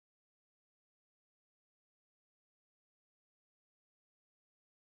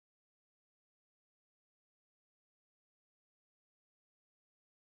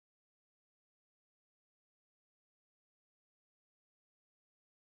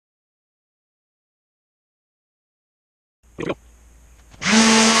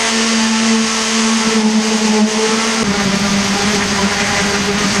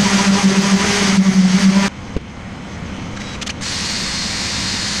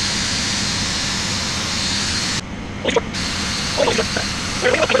It's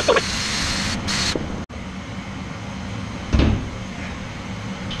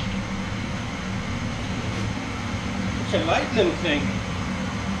a light little thing.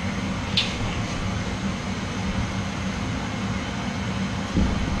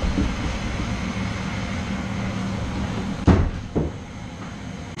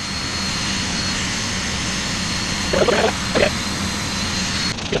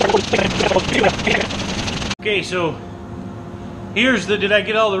 Okay, so here's the, did I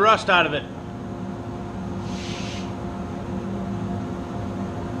get all the rust out of it?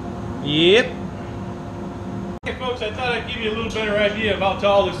 Yep. Okay folks, I thought I'd give you a little better idea of how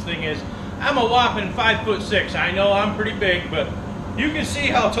tall this thing is. I'm a whopping 5'6". I know I'm pretty big, but you can see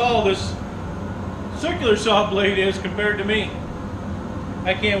how tall this circular saw blade is compared to me.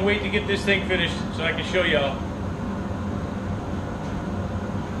 I can't wait to get this thing finished so I can show y'all.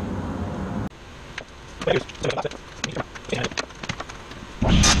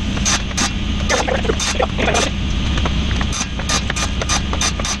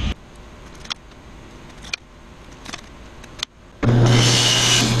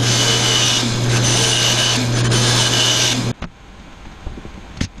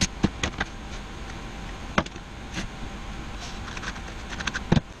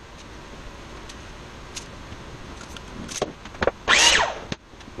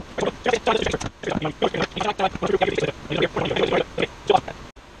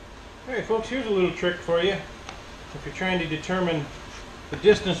 Alright folks, here's a little trick for you. If you're trying to determine the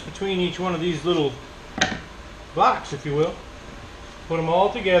distance between each one of these little blocks, if you will, put them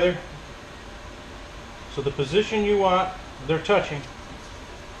all together so the position you want, they're touching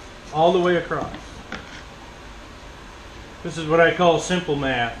all the way across. This is what I call simple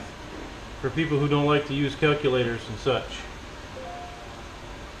math for people who don't like to use calculators and such.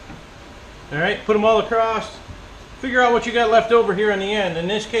 Alright, put them all across. Figure out what you got left over here on the end. In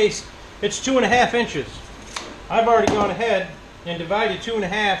this case, it's 2.5 inches. I've already gone ahead and divided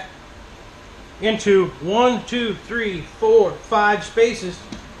 2.5 into 1, 2, 3, 4, 5 spaces.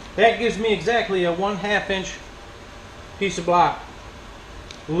 That gives me exactly a 1/2 inch piece of block.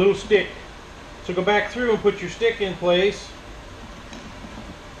 A little stick. So go back through and put your stick in place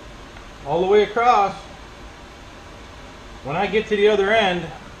all the way across. When I get to the other end,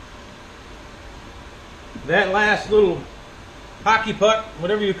 that last little hockey puck,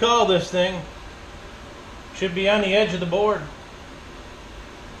 whatever you call this thing, should be on the edge of the board.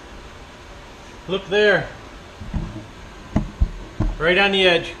 Look there. Right on the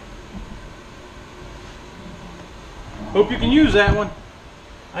edge. Hope you can use that one.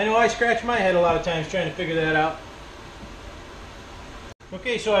 I know I scratch my head a lot of times trying to figure that out.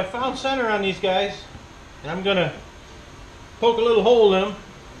 Okay, so I found center on these guys, and I'm going to poke a little hole in them.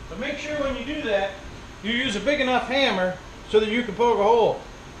 But make sure when you do that, you use a big enough hammer so that you can poke a hole.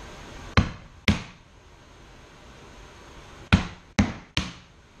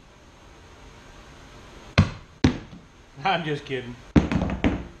 I'm just kidding.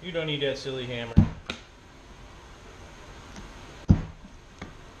 You don't need that silly hammer.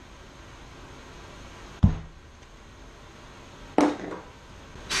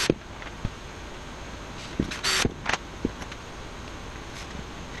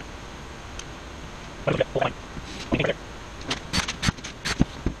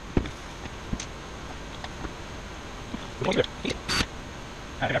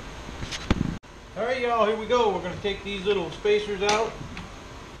 Alright y'all, here we go. We're going to take these little spacers out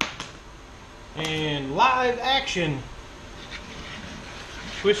and live action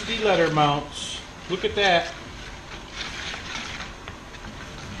twisty letter mounts. Look at that.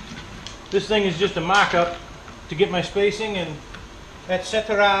 This thing is just a mock-up to get my spacing and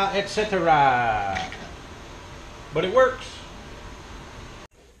etc., etc. But it works.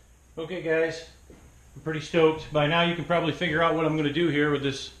 Okay guys, I'm pretty stoked. By now you can probably figure out what I'm going to do here with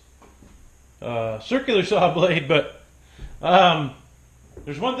this circular saw blade, but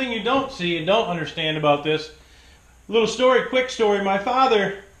there's one thing you don't see and don't understand about this. Little story, quick story. My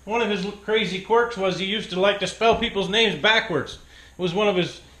father, one of his crazy quirks was he used to like to spell people's names backwards. It was one of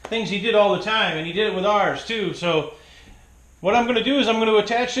his things he did all the time, and he did it with ours too. So what I'm going to do is I'm going to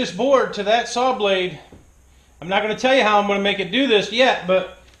attach this board to that saw blade. I'm not going to tell you how I'm going to make it do this yet,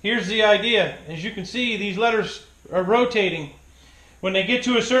 but here's the idea. As you can see, these letters are rotating. When they get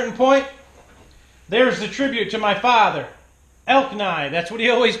to a certain point, there's the tribute to my father. Elk Nye, that's what he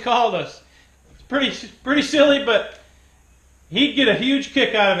always called us. It's pretty silly, but he'd get a huge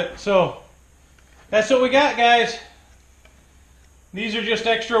kick out of it. So that's what we got, guys. These are just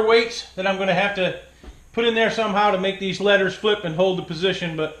extra weights that I'm going to have to put in there somehow to make these letters flip and hold the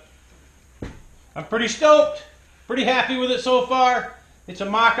position, but I'm pretty stoked. Pretty happy with it so far. It's a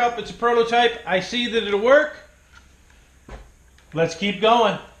mock-up, it's a prototype. I see that it'll work. Let's keep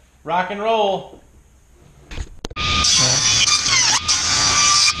going. Rock and roll.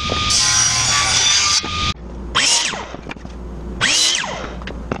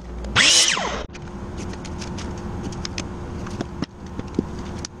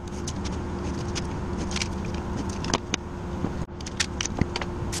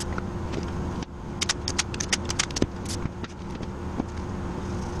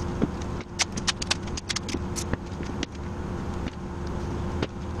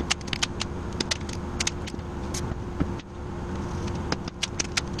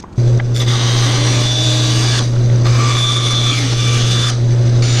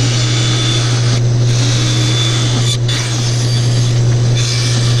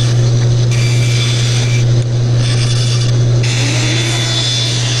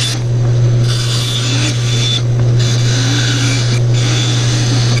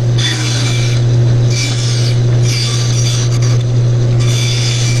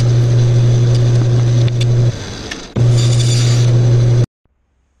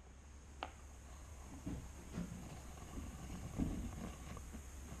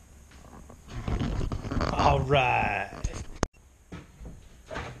 All right.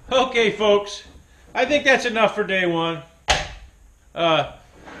 Okay, folks. I think that's enough for day one.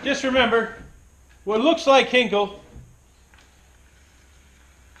 Just remember, what looks like Hinkle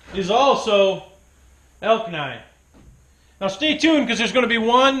is also Elk-9. Now stay tuned because there's going to be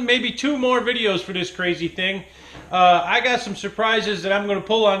one, maybe two more videos for this crazy thing. I got some surprises that I'm going to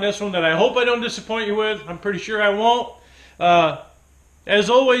pull on this one that I hope I don't disappoint you with. I'm pretty sure I won't. As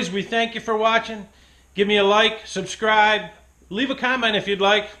always, we thank you for watching. Give me a like, subscribe, leave a comment if you'd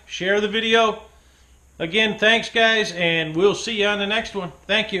like, share the video. Again, thanks guys, and we'll see you on the next one.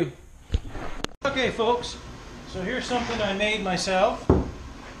 Thank you. Okay folks, so here's something I made myself.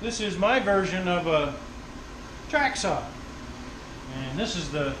 This is my version of a track saw. And this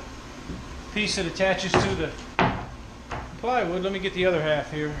is the piece that attaches to the plywood. Let me get the other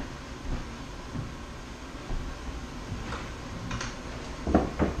half here.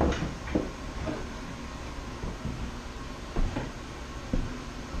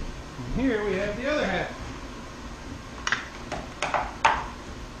 Here we have the other half.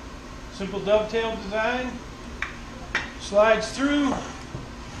 Simple dovetail design. Slides through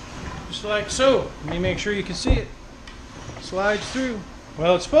just like so. Let me make sure you can see it. Slides through.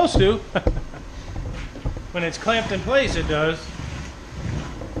 Well, it's supposed to. When it's clamped in place, it does.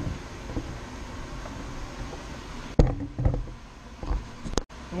 And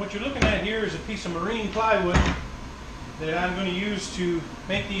what you're looking at here is a piece of marine plywood that I'm going to use to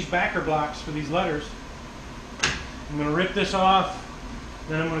make these backer blocks for these letters. I'm going to rip this off,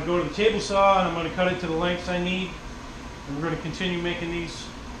 then I'm going to go to the table saw and I'm going to cut it to the lengths I need, and we're going to continue making these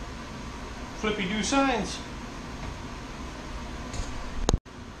flippy-do signs.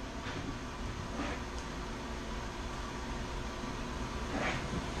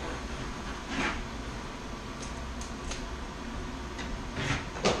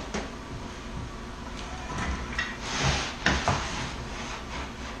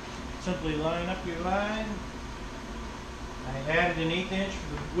 Simply line up your line. I added an 1/8 inch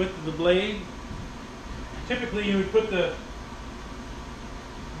for the width of the blade. Typically you would put the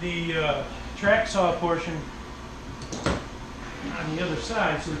track saw portion on the other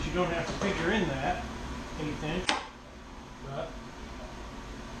side so that you don't have to figure in that 1/8 inch. But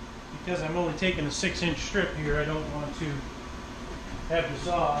because I'm only taking a 6-inch strip here, I don't want to have the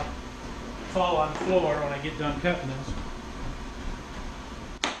saw fall on the floor when I get done cutting this.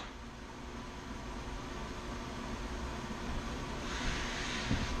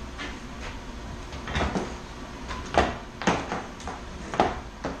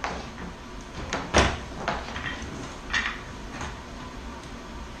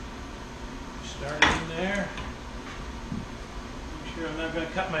 Start in there. Make sure I'm not going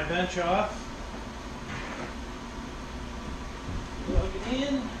to cut my bench off. Plug it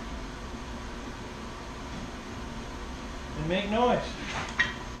in. And make noise.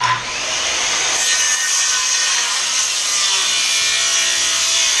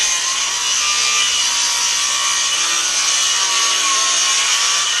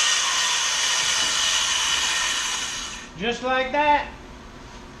 Just like that.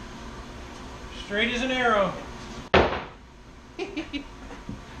 Straight as an arrow.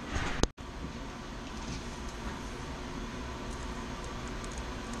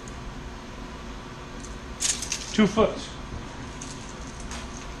 Two foots.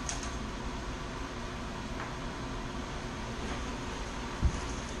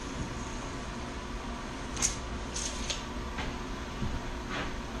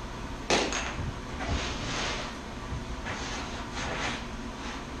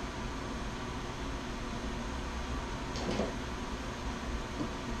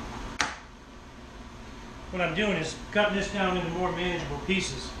 what I'm doing is cutting this down into more manageable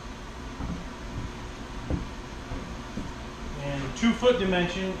pieces. And 2-foot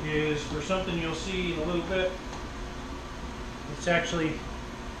dimension is for something you'll see in a little bit. It's actually,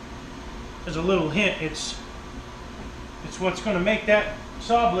 as a little hint, it's what's going to make that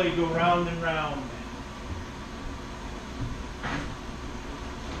saw blade go round and round.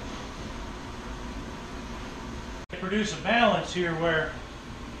 Produce a balance here where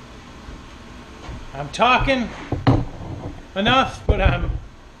I'm talking enough, but I'm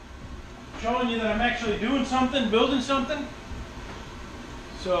showing you that I'm actually doing something, building something.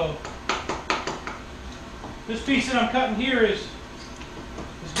 So this piece that I'm cutting here is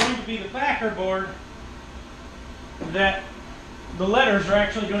going to be the backer board that the letters are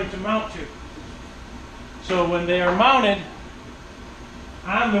actually going to mount to. So when they are mounted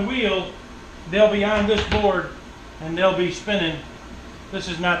on the wheel, they'll be on this board and they'll be spinning. This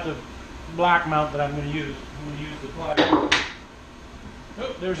is not the block mount that I'm going to use. I'm going to use the plug.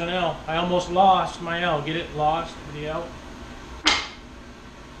 Oh, there's an L. I almost lost my L. Get it? Lost the L.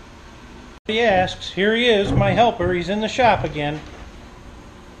 He asks, here he is, my helper. He's in the shop again.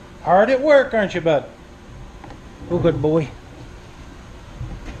 Hard at work, aren't you, bud? Oh, good boy.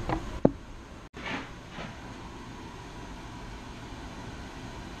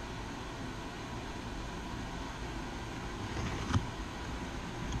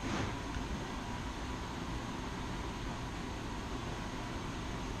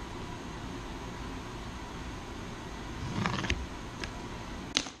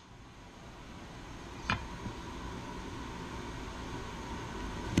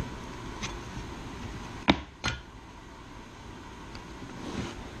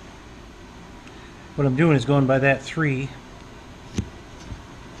 What I'm doing is going by that 3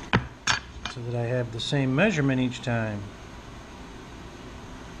 so that I have the same measurement each time.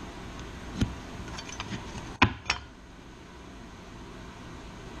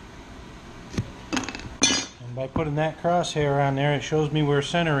 And by putting that crosshair on there, it shows me where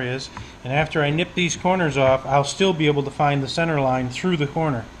center is, and after I nip these corners off, I'll still be able to find the center line through the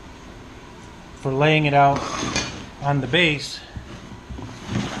corner for laying it out on the base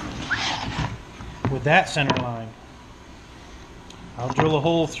with that center line. I'll drill a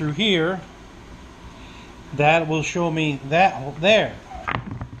hole through here. That will show me that there.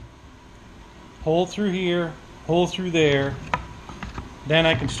 Hole through here, hole through there. Then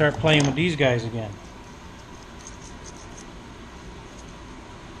I can start playing with these guys again.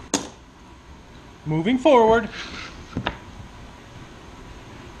 Moving forward.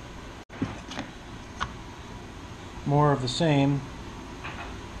 More of the same.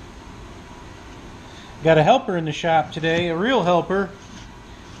 Got a helper in the shop today, a real helper.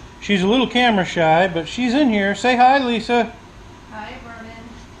 She's a little camera shy, but she's in here. Say hi, Lisa. Hi,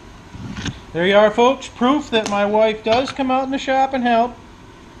 Vernon. There you are, folks. Proof that my wife does come out in the shop and help.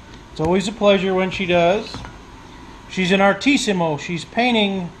 It's always a pleasure when she does. She's an artissimo. She's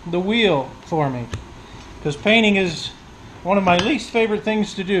painting the wheel for me, because painting is one of my least favorite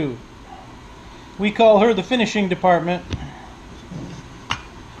things to do. We call her the finishing department.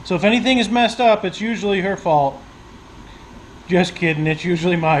 So if anything is messed up, it's usually her fault. Just kidding, it's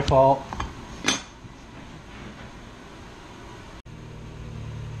usually my fault.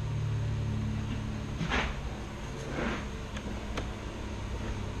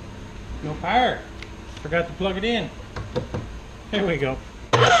 No power. Forgot to plug it in. Here we go.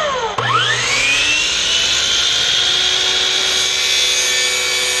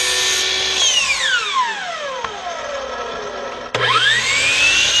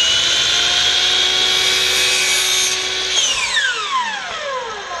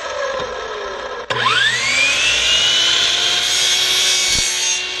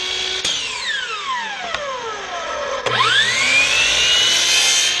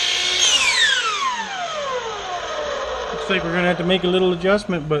 Looks like we're going to have to make a little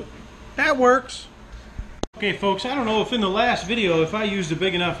adjustment, but that works. Okay, folks, I don't know if in the last video if I used a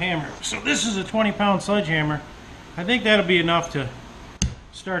big enough hammer. So this is a 20-pound sledgehammer. I think that'll be enough to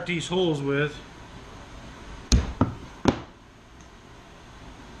start these holes with.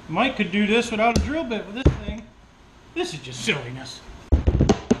 Mike could do this without a drill bit with this thing. This is just silliness.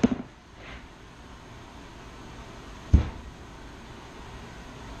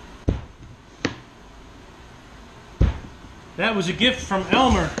 That was a gift from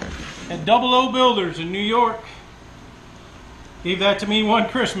Elmer at 00 Builders in New York. Gave that to me one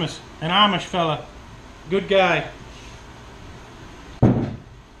Christmas. An Amish fella. Good guy.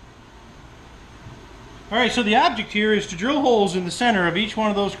 Alright, so the object here is to drill holes in the center of each one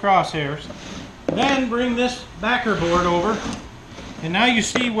of those crosshairs. Then bring this backer board over. And now you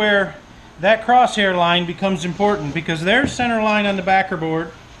see where that crosshair line becomes important because there's center line on the backer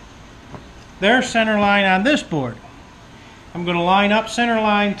board. There's center line on this board. I'm going to line up center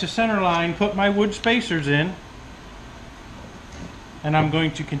line to center line, put my wood spacers in, and I'm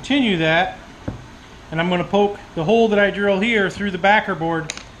going to continue that, and I'm going to poke the hole that I drill here through the backer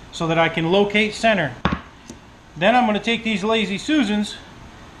board so that I can locate center. Then I'm going to take these Lazy Susans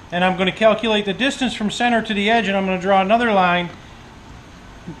and I'm going to calculate the distance from center to the edge, and I'm going to draw another line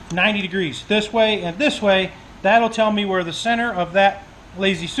 90 degrees this way and this way. That'll tell me where the center of that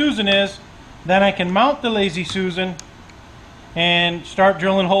Lazy Susan is. Then I can mount the Lazy Susan and start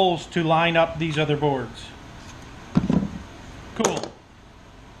drilling holes to line up these other boards. Cool.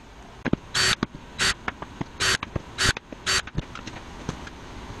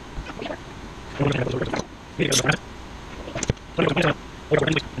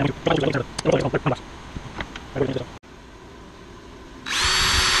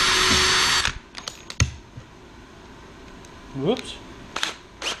 Whoops.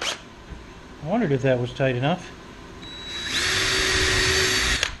 I wondered if that was tight enough.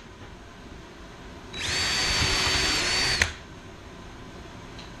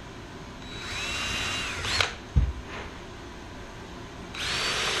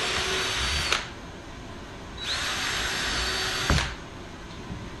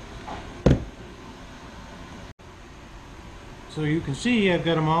 So you can see I've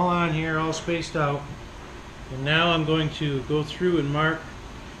got them all on here, all spaced out. And now I'm going to go through and mark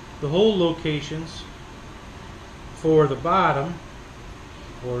the hole locations for the bottom,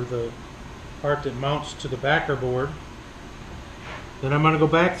 or the part that mounts to the backer board. Then I'm going to go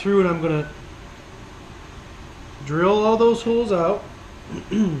back through and I'm going to drill all those holes out.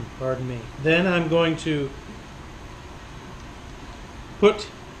 Pardon me. Then I'm going to put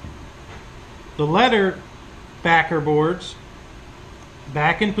the letter backer boards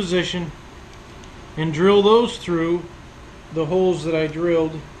back in position and drill those through the holes that I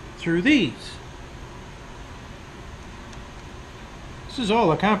drilled through these. This is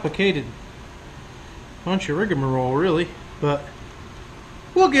all a complicated bunch of rigmarole, really, but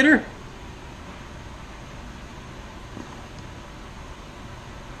we'll get her.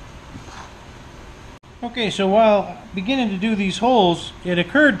 Okay, so while beginning to do these holes, it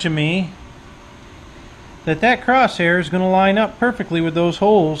occurred to me that that crosshair is going to line up perfectly with those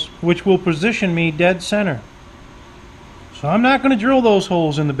holes, which will position me dead center. So I'm not going to drill those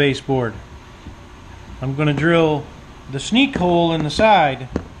holes in the baseboard. I'm going to drill the sneak hole in the side,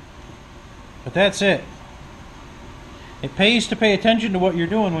 but that's it. It pays to pay attention to what you're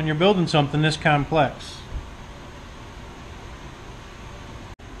doing when you're building something this complex.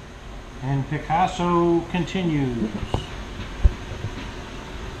 And Picasso continues.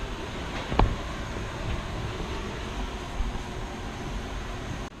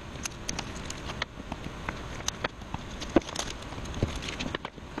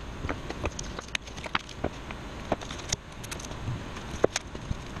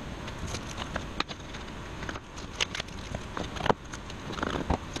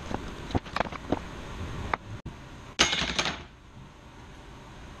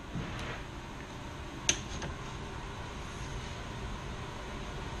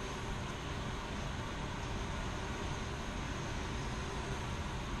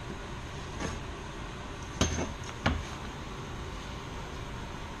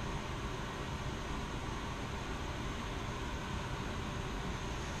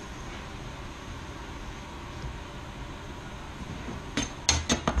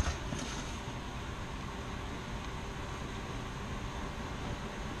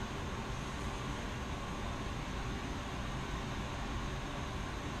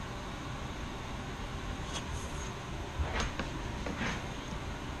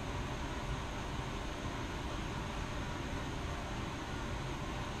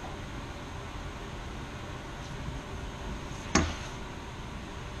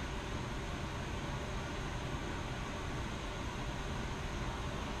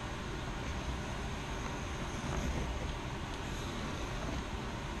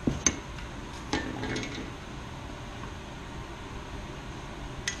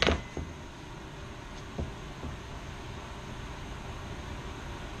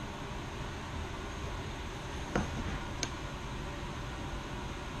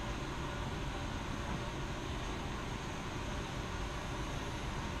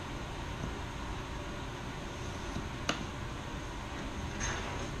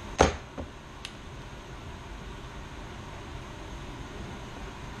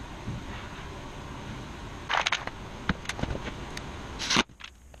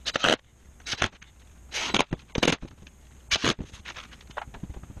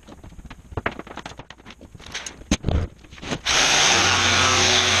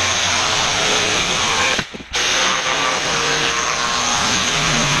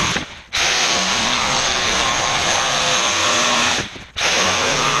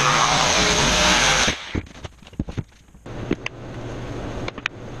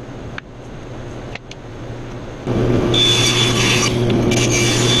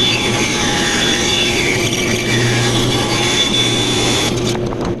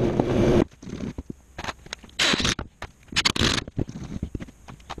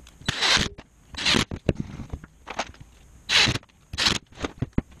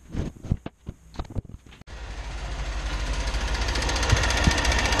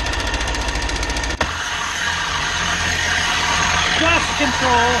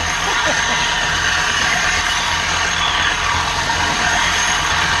 control.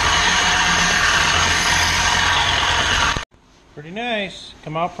 Pretty nice.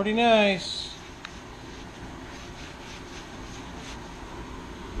 Come out pretty nice.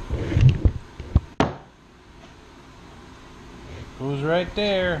 Goes right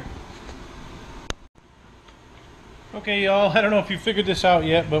there. Okay, y'all, I don't know if you figured this out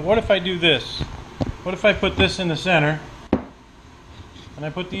yet, but what if I do this? What if I put this in the center, and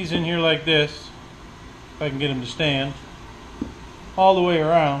I put these in here like this, if I can get them to stand, all the way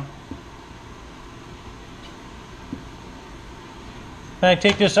around. And I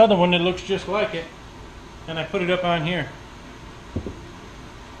take this other one that looks just like it, and I put it up on here.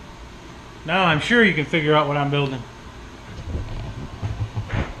 Now I'm sure you can figure out what I'm building.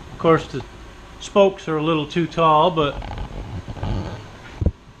 Of course, the spokes are a little too tall, but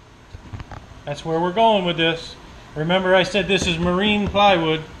that's where we're going with this. Remember, I said this is marine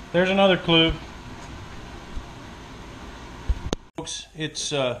plywood. There's another clue. Folks, it's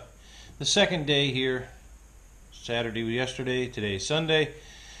the second day here. Saturday was yesterday, today's Sunday,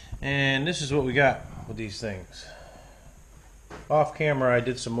 and this is what we got with these things. Off camera I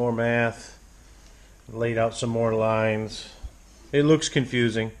did some more math, laid out some more lines. It looks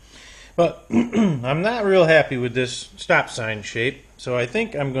confusing, but I'm not real happy with this stop sign shape, so I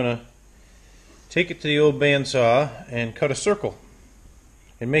think I'm gonna take it to the old bandsaw and cut a circle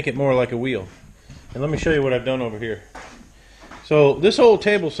and make it more like a wheel. And let me show you what I've done over here. So this old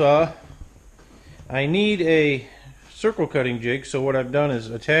table saw, I need a circle cutting jig, so what I've done is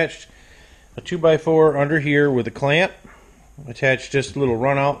attached a 2x4 under here with a clamp, attached just a little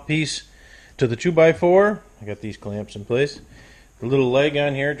run out piece to the 2x4. I got these clamps in place. The little leg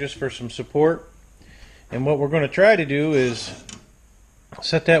on here just for some support. And what we're going to try to do is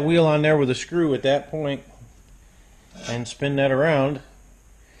set that wheel on there with a screw at that point and spin that around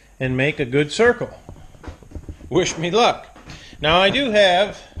and make a good circle. Wish me luck. Now I do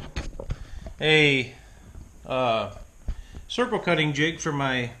have a circle cutting jig for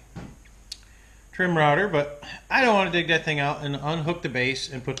my trim router, but I don't want to dig that thing out and unhook the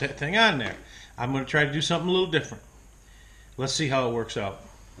base and put that thing on there. I'm going to try to do something a little different. Let's see how it works out.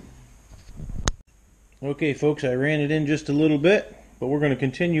 Okay folks, I ran it in just a little bit, but we're going to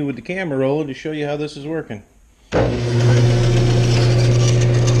continue with the camera rolling to show you how this is working.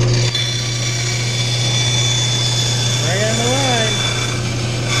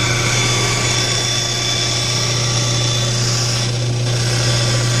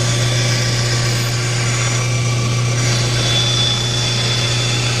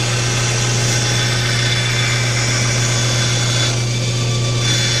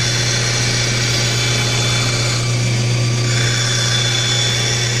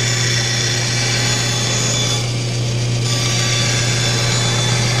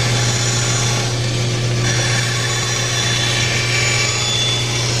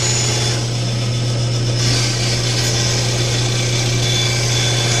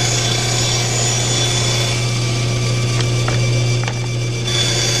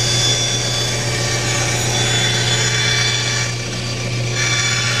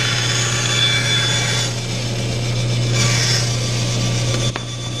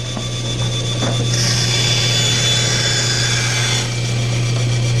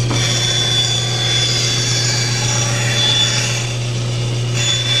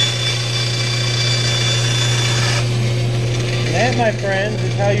 That, my friends,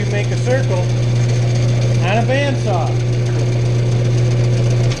 is how you make a circle on a bandsaw.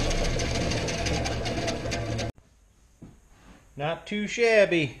 Not too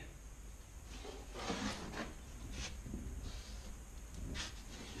shabby.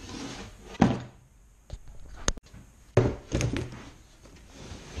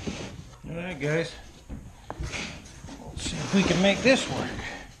 Alright guys, let's see if we can make this work.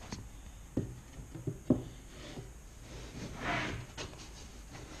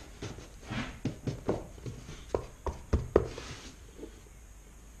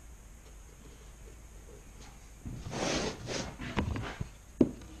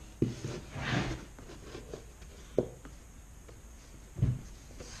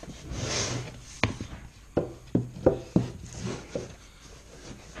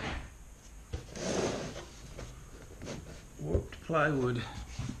 Warped plywood.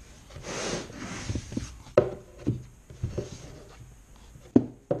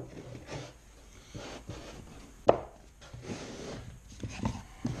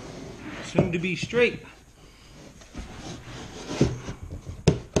 Soon to be straight.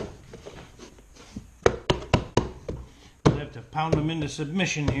 I have to pound them into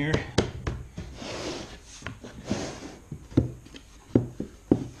submission here.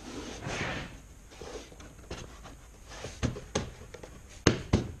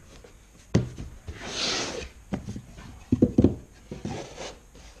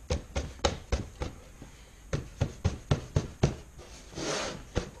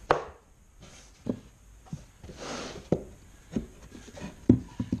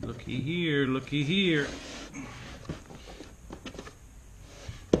 here, looky here.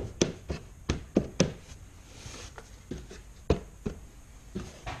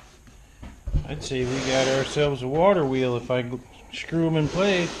 I'd say we got ourselves a water wheel if I screw them in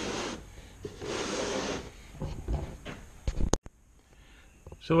place.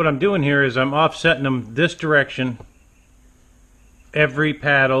 So what I'm doing here is I'm offsetting them this direction. Every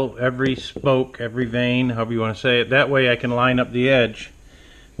paddle, every spoke, every vein, however you want to say it. That way I can line up the edge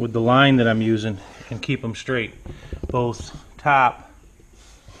with the line that I'm using and keep them straight, both top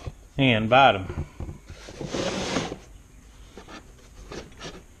and bottom.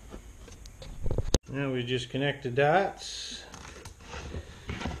 Now we just connect the dots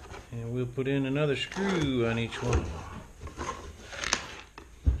and we'll put in another screw on each one.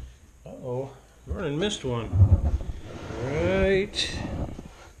 Uh-oh, Vernon missed one. Right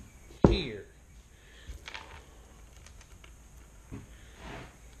here.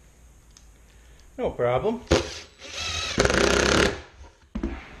 No problem.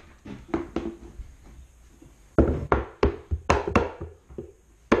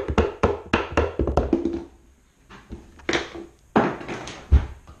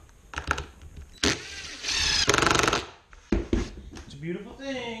 It's a beautiful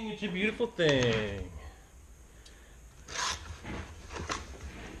thing. It's a beautiful thing.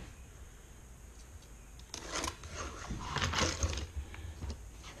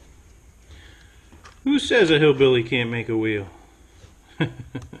 Who says a hillbilly can't make a wheel?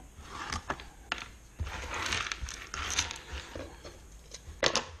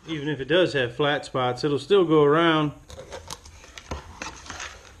 Even if it does have flat spots, it'll still go around.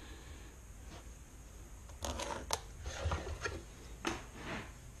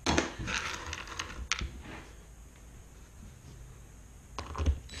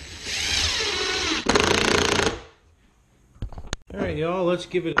 Alright y'all, let's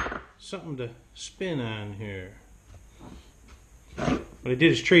give it something to spin on here. What I did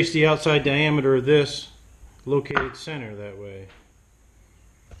is trace the outside diameter of this, located center that way.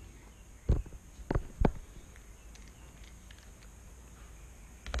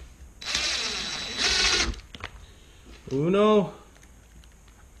 Uno.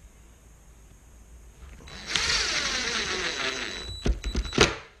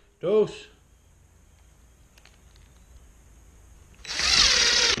 Dos.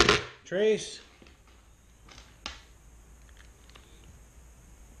 Tres.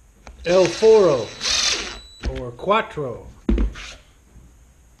 El Foro. Or Cuatro.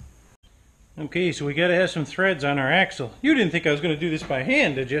 Okay, so we gotta have some threads on our axle. You didn't think I was gonna do this by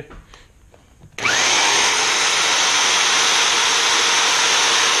hand, did you?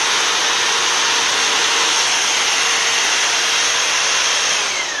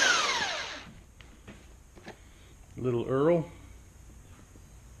 Little Earl.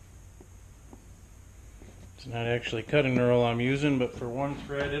 It's not actually cutting Earl I'm using, but for one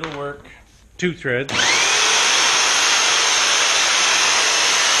thread it'll work. Two threads.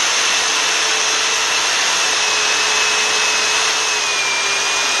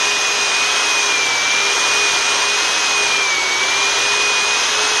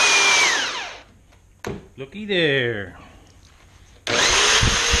 Looky there.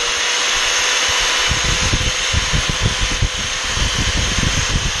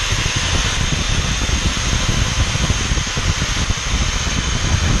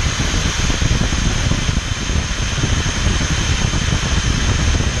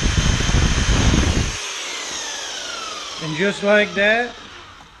 And just like that,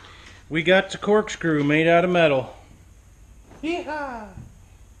 we got the corkscrew made out of metal. Yeehaw!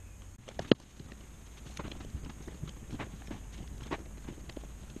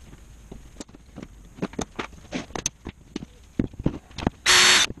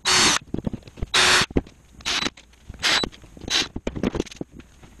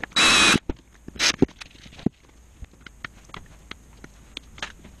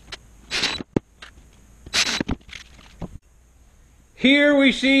 Here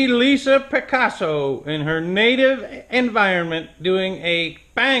we see Lisa Picasso in her native environment doing a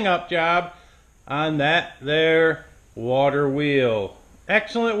bang-up job on that there water wheel.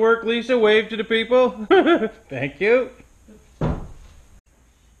 Excellent work, Lisa. Wave to the people. Thank you.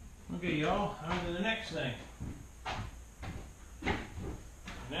 Okay, y'all, on to the next thing.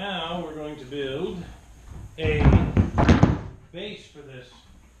 Now we're going to build a base for this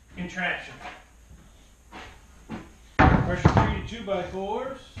contraption. Pressure treated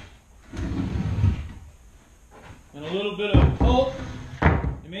 2x4s and a little bit of pulp,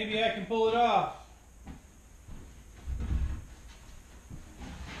 and maybe I can pull it off.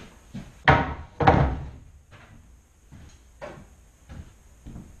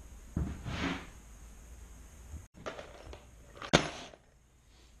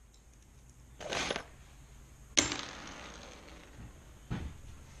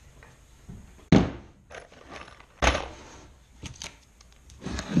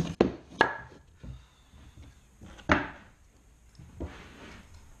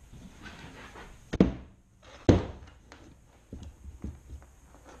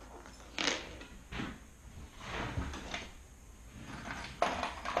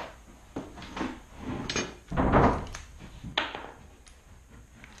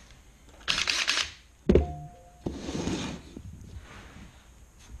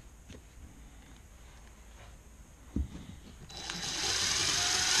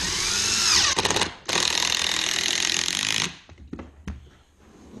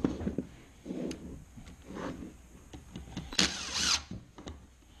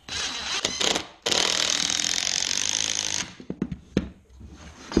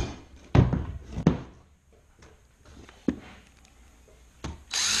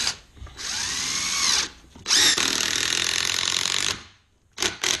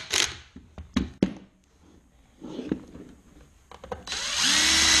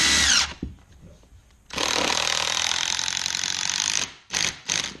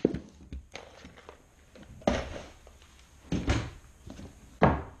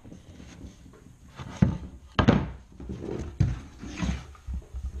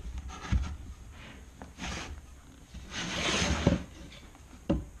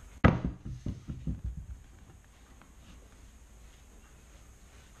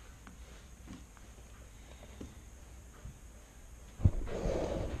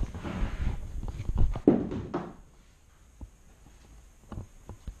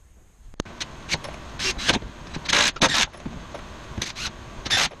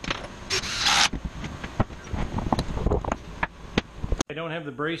 don't have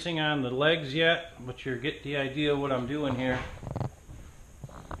the bracing on the legs yet, but you get the idea of what I'm doing here.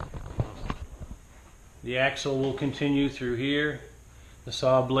 The axle will continue through here. The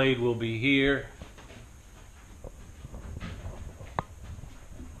saw blade will be here.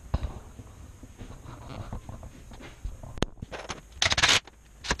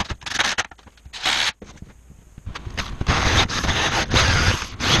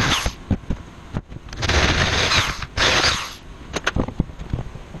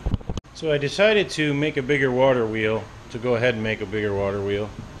 So I decided to make a bigger water wheel, to go ahead and make a bigger water wheel.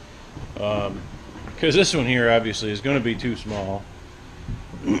 Because this one here obviously is going to be too small.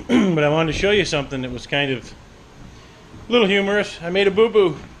 But I wanted to show you something that was kind of a little humorous. I made a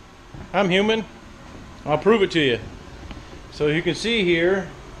boo-boo. I'm human. I'll prove it to you. So you can see here,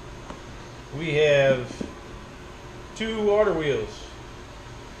 we have two water wheels.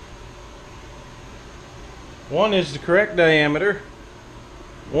 One is the correct diameter.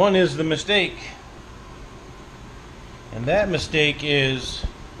 One is the mistake. And that mistake is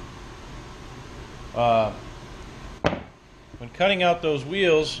when cutting out those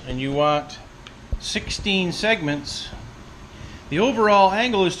wheels and you want 16 segments, the overall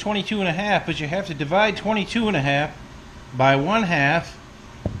angle is 22.5, but you have to divide 22.5 by 1/2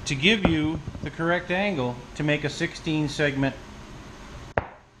 to give you the correct angle to make a 16 segment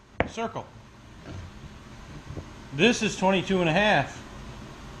circle. This is 22.5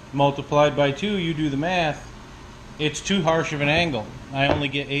 multiplied by 2, you do the math. It's too harsh of an angle. I only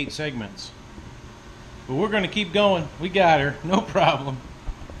get 8 segments. But we're going to keep going. We got her. No problem.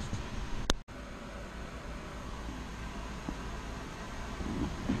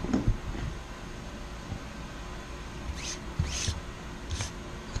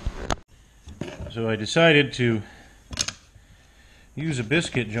 So I decided to use a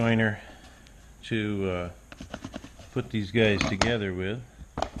biscuit joiner to put these guys together with.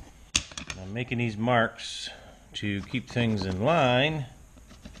 I'm making these marks to keep things in line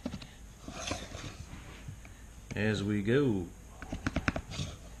as we go.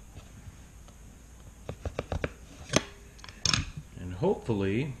 And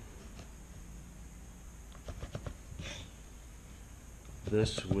hopefully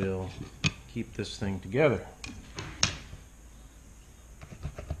this will keep this thing together.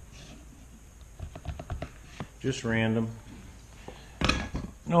 Just random.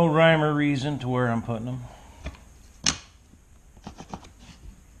 No rhyme or reason to where I'm putting them.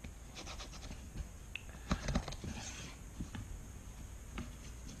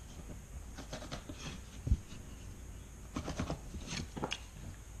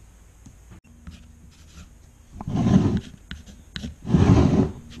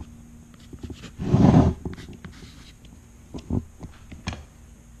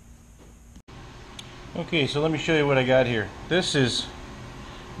 Okay, so let me show you what I got here. This is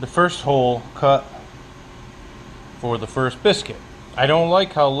the first hole cut for the first biscuit. I don't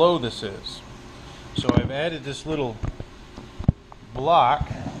like how low this is, so I've added this little block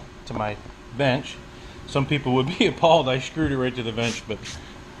to my bench. Some people would be appalled I screwed it right to the bench, but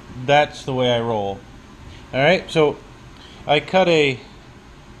that's the way I roll. Alright, so I cut a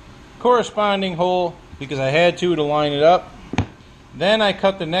corresponding hole because I had to line it up. Then I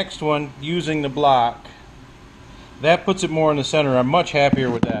cut the next one using the block. That puts it more in the center. I'm much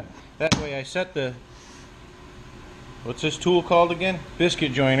happier with that. That way I set the, what's this tool called again?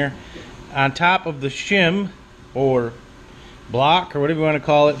 Biscuit joiner on top of the shim or block or whatever you want to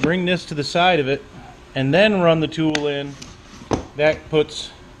call it. Bring this to the side of it and then run the tool in. That puts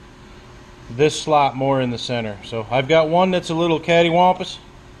this slot more in the center. So I've got one that's a little cattywampus,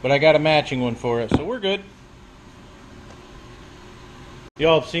 but I got a matching one for it. So we're good.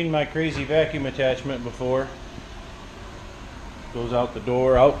 Y'all have seen my crazy vacuum attachment before. Goes out the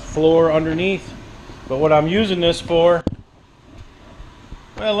door, out the floor, underneath. But what I'm using this for,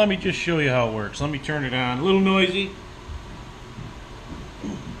 well, let me just show you how it works. Let me turn it on. A little noisy.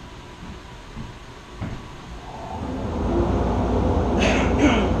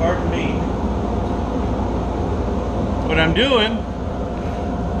 Pardon me. What I'm doing,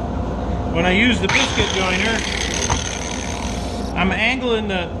 when I use the biscuit joiner, I'm angling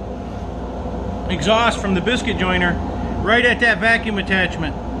the exhaust from the biscuit joiner right at that vacuum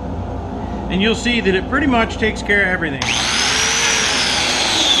attachment, and you'll see that it pretty much takes care of everything.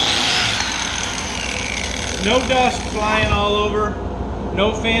 No dust flying all over,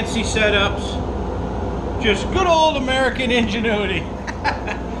 no fancy setups, just good old American ingenuity.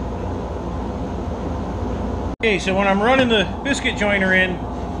 Okay, so when I'm running the biscuit joiner in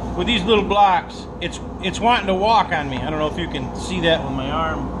with these little blocks, it's wanting to walk on me. I don't know if you can see that with my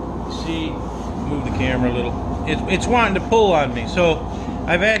arm. See, move the camera a little. It's wanting to pull on me, so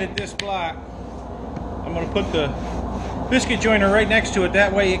I've added this block. I'm going to put the biscuit joiner right next to it.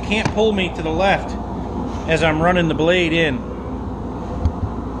 That way it can't pull me to the left as I'm running the blade in.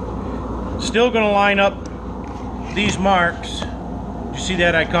 Still going to line up these marks. You see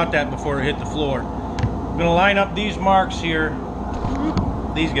that? I caught that before it hit the floor. I'm going to line up these marks here,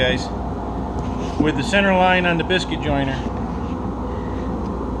 these guys, with the center line on the biscuit joiner,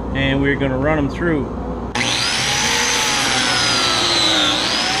 and we're going to run them through.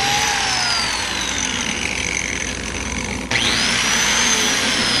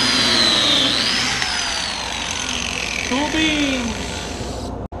 Cool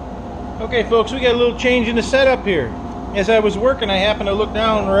beans! Okay folks, we got a little change in the setup here. As I was working, I happened to look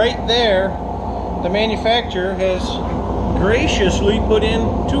down right there. The manufacturer has graciously put in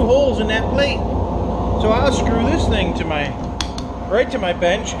 2 holes in that plate. So I'll screw this thing to right to my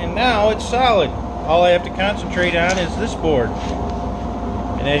bench, and now it's solid. All I have to concentrate on is this board.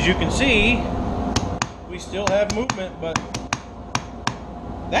 And as you can see, we still have movement, but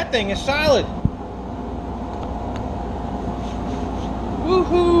that thing is solid.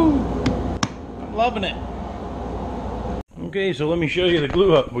 Woohoo! I'm loving it. Okay, so let me show you the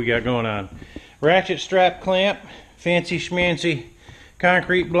glue up we got going on. Ratchet strap clamp, fancy schmancy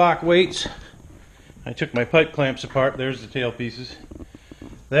concrete block weights. I took my pipe clamps apart. There's the tail pieces.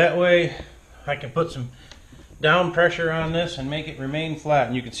 That way I can put some down pressure on this and make it remain flat.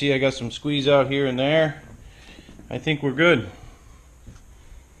 And you can see I got some squeeze out here and there. I think we're good.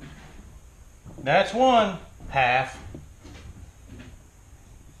 That's one half.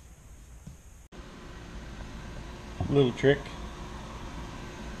 Little trick.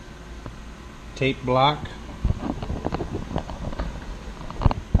 Tape block.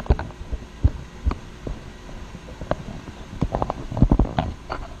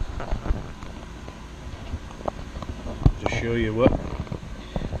 To show you what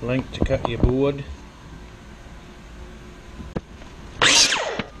length to cut your board.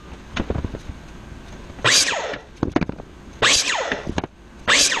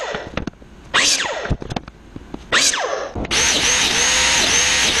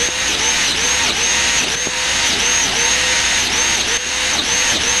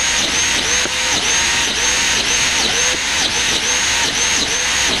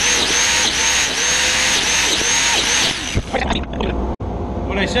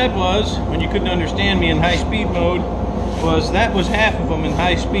 What I said was, when you couldn't understand me in high speed mode, was that was half of them in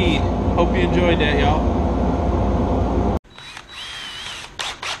high speed. Hope you enjoyed that, y'all.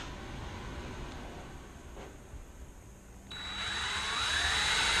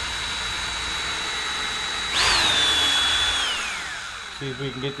 See if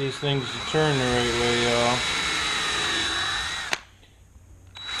we can get these things to turn the right way, y'all.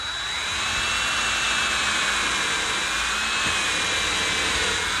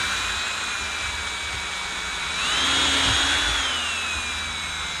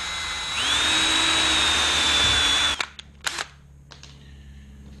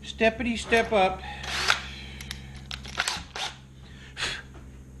 Steppity step up.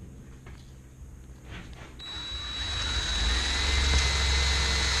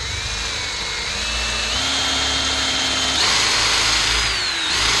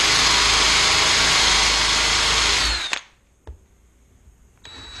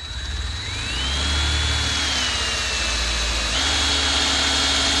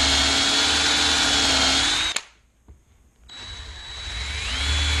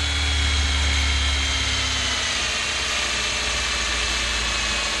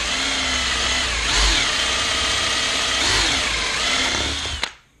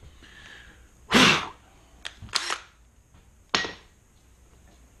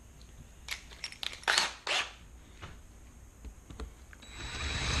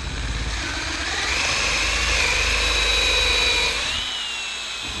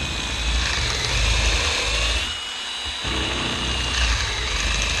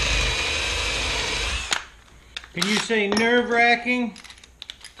 Can you say nerve-wracking?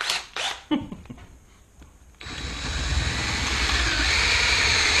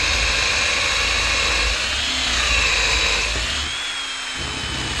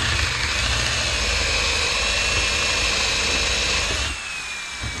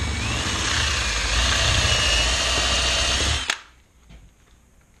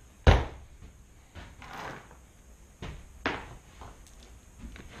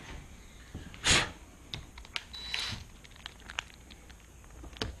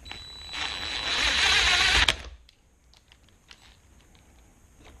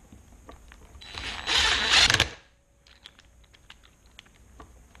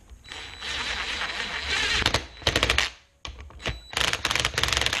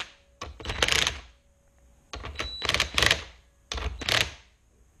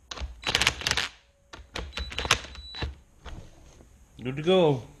 Good to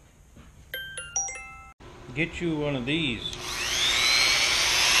go. Get you one of these.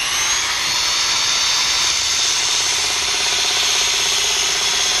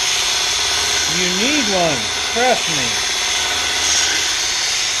 You need one, trust me.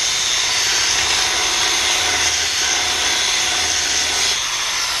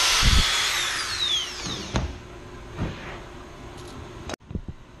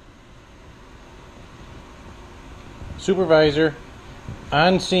 Supervisor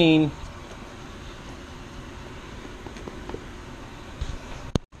on scene.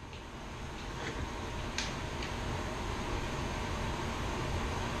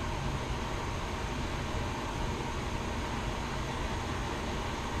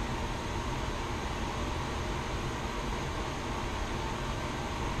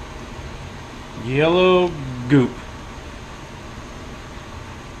 Yellow goop.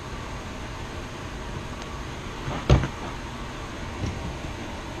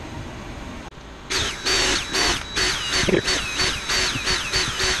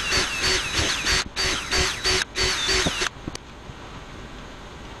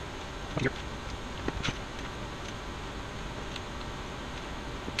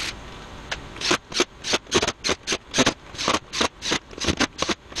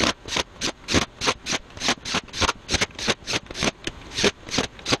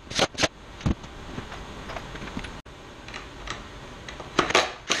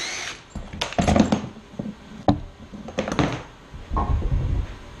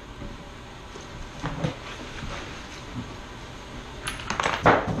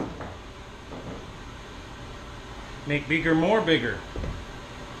 Make bigger more bigger.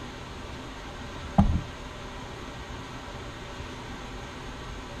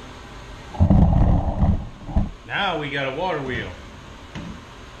 Now we got a water wheel.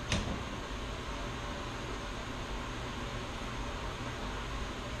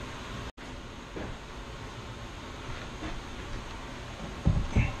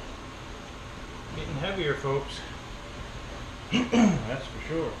 Getting heavier, folks. That's for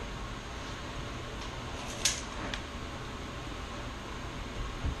sure.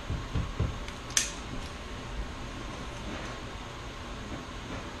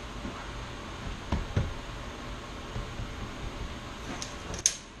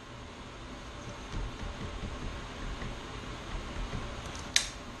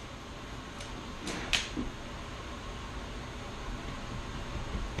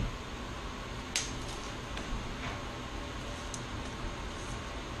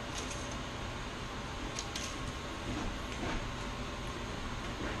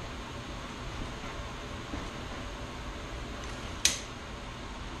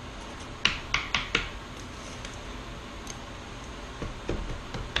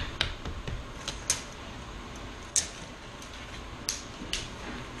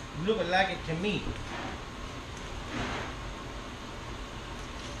 Looking like it to me.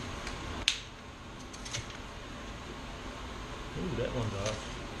 Ooh, that one's off.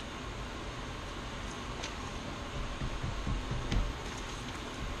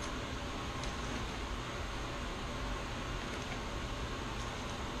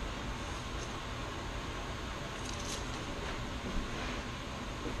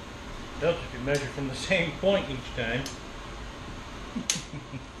 Helps if you measure from the same point each time.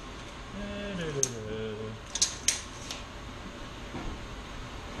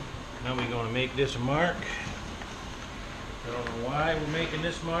 Now we're going to make this a mark. I don't know why we're making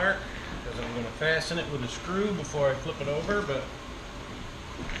this mark, because I'm going to fasten it with a screw before I flip it over, but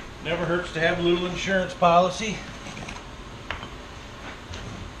never hurts to have a little insurance policy.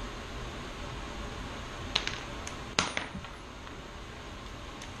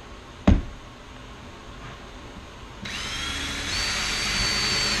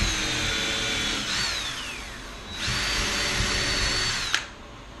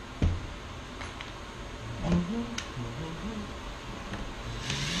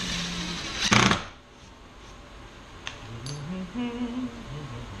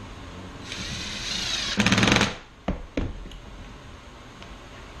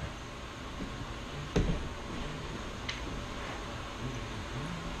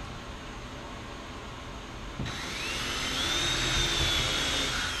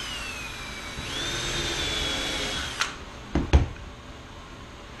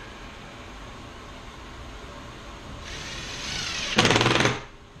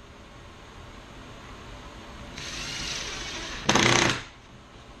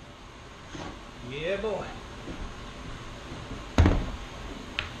 Yeah, boy.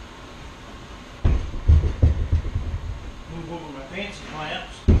 Move over my fancy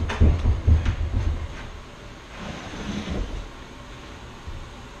clamps.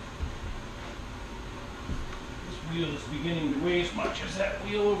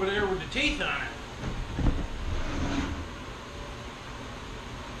 wheel over there with the teeth on it.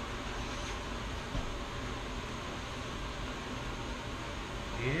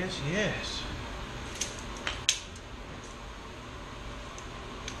 Yes, yes.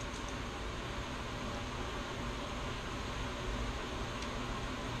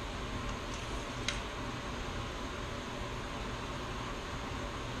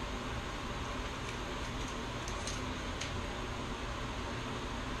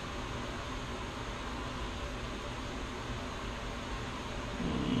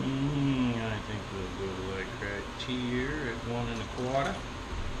 I think we'll go like right here at 1 1/4.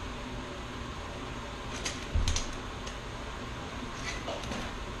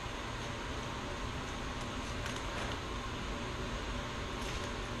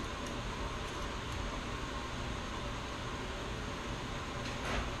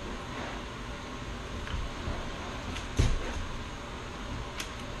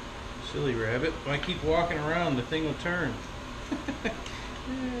 Silly rabbit. If I keep walking around, the thing will turn.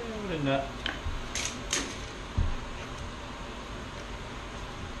 What a nut.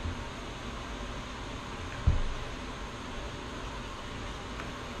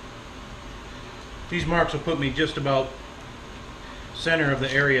 These marks will put me just about center of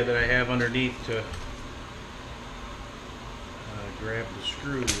the area that I have underneath to grab the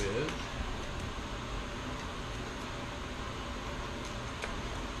screw with.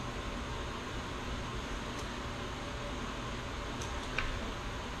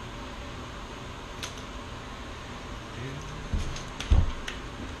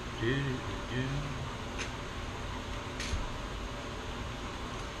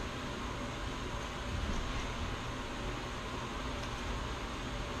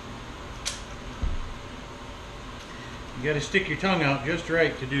 You got to stick your tongue out just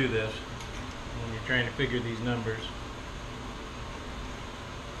right to do this when you're trying to figure these numbers.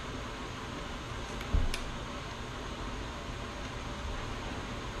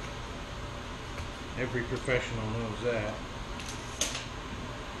 Every professional knows that.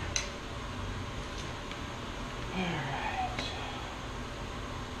 Alright.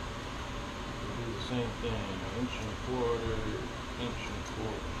 We'll do the same thing. 1 1/4 inch, 1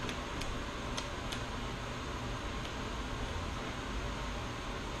 1/4.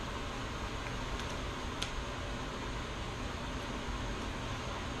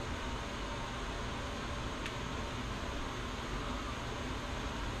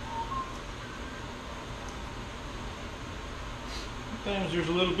 Sometimes there's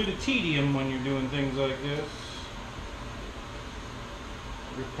a little bit of tedium when you're doing things like this.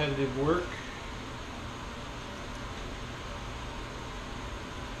 Repetitive work.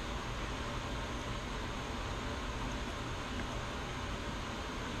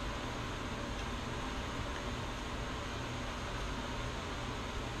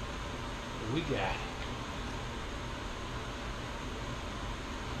 What we got?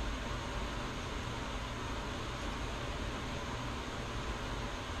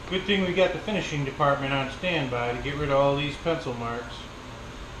 Good thing we got the finishing department on standby to get rid of all these pencil marks.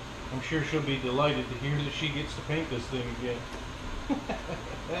 I'm sure she'll be delighted to hear that she gets to paint this thing again.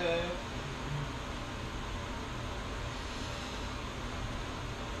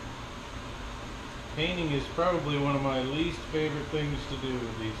 Painting is probably one of my least favorite things to do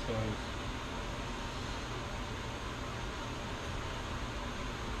with these things.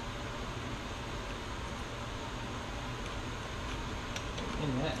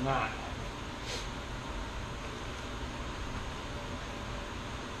 In that knot.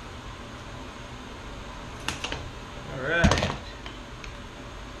 Alright.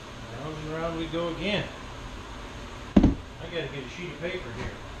 Round and round we go again. I gotta get a sheet of paper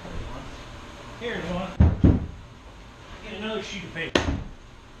here. Here's one. Get another sheet of paper.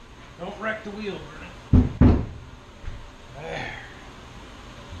 Don't wreck the wheel, Vernon. There.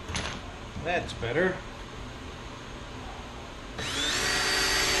 That's better.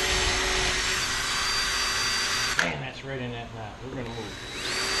 Man, that's right in that knot. We're gonna move.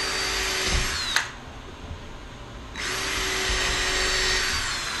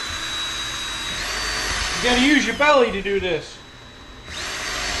 You gotta use your belly to do this.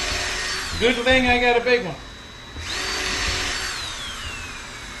 Good thing I got a big one.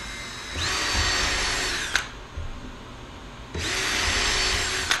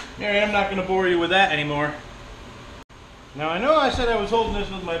 Alright, I'm not going to bore you with that anymore. Now I know I said I was holding this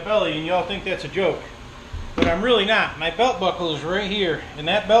with my belly and y'all think that's a joke, but I'm really not. My belt buckle is right here, and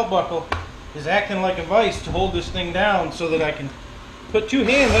that belt buckle is acting like a vise to hold this thing down so that I can put 2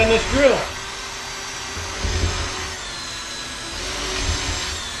 hands on this drill.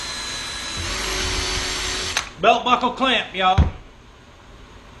 Belt buckle clamp, y'all.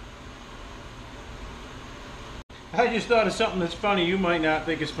 I just thought of something that's funny. You might not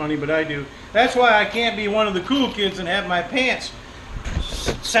think it's funny, but I do. That's why I can't be one of the cool kids and have my pants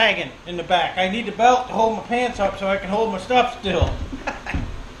sagging in the back. I need the belt to hold my pants up so I can hold my stuff still.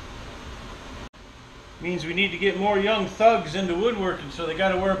 Means we need to get more young thugs into woodworking, so they got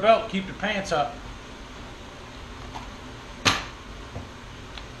to wear a belt to keep their pants up.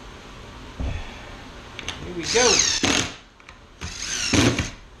 Here we go.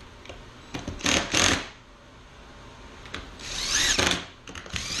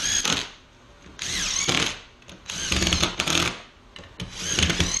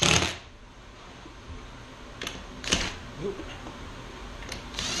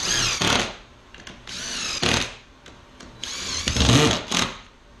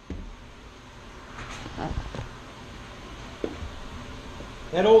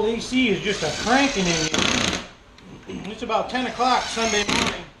 That old AC is just a cranking in here. It's about 10 o'clock Sunday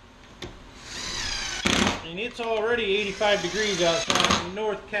morning, and it's already 85 degrees outside in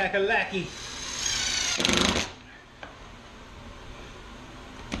North Kakalaki.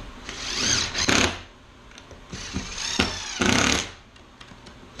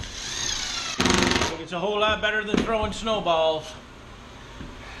 It's a whole lot better than throwing snowballs.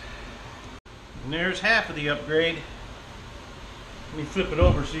 And there's half of the upgrade. Let me flip it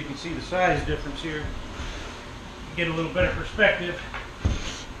over so you can see the size difference here. Get a little better perspective.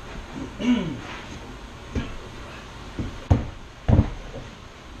 It's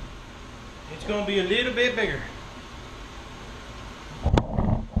going to be a little bit bigger.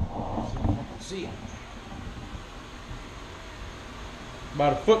 Let's see.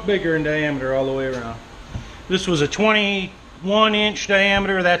 About a foot bigger in diameter all the way around. This was a 21-inch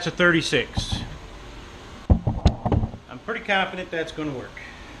diameter. That's a 36. Pretty confident that's going to work.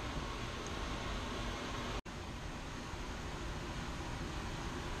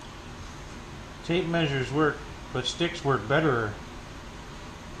 Tape measures work, but sticks work better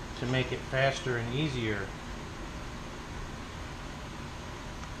to make it faster and easier.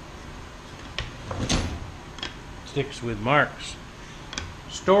 Sticks with marks.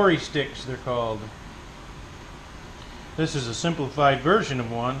 Story sticks, they're called. This is a simplified version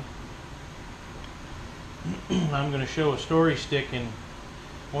of one. I'm going to show a story stick in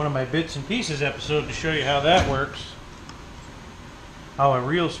one of my bits and pieces episodes to show you how that works. How a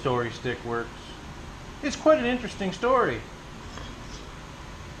real story stick works. It's quite an interesting story.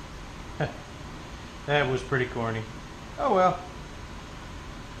 That was pretty corny. Oh well.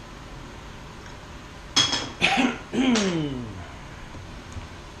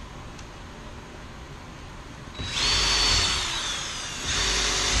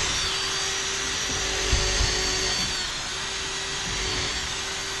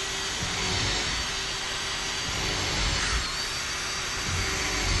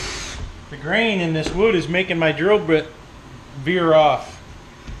 The grain in this wood is making my drill bit veer off.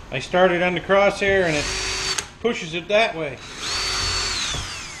 I started on the crosshair and it pushes it that way.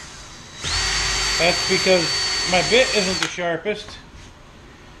 That's because my bit isn't the sharpest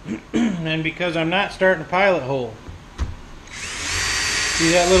and because I'm not starting a pilot hole.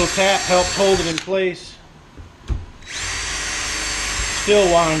 See, that little tap helps hold it in place.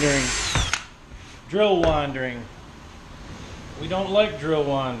 Still wandering. Drill wandering. We don't like drill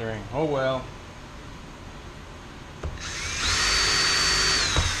wandering. Oh well.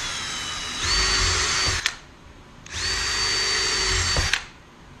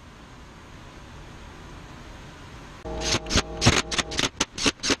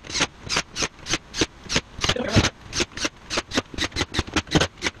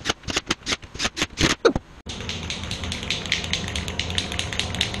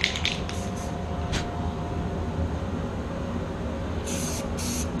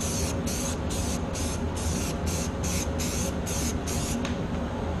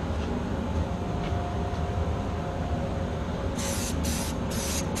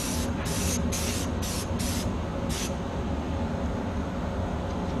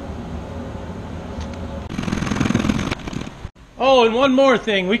 Oh, and one more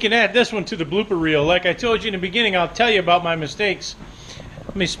thing. We can add this one to the blooper reel. Like I told you in the beginning, I'll tell you about my mistakes.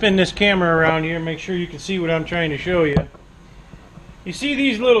 Let me spin this camera around here and make sure you can see what I'm trying to show you. You see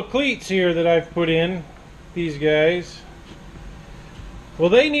these little cleats here that I've put in? These guys. Well,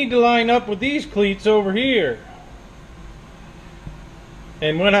 they need to line up with these cleats over here.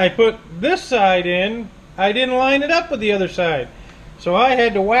 And when I put this side in, I didn't line it up with the other side. So I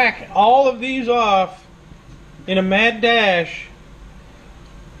had to whack all of these off in a mad dash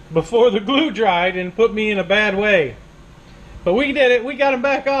before the glue dried and put me in a bad way. But we did it. We got them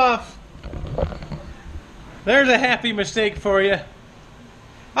back off. There's a happy mistake for you.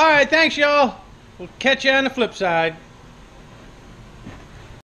 Alright, thanks y'all. We'll catch you on the flip side.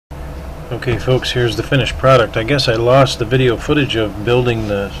 Okay folks, here's the finished product. I guess I lost the video footage of building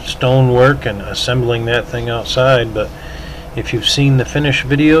the stonework and assembling that thing outside, but if you've seen the finished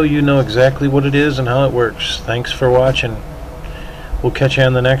video, you know exactly what it is and how it works. Thanks for watching. We'll catch you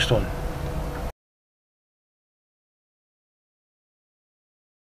on the next one.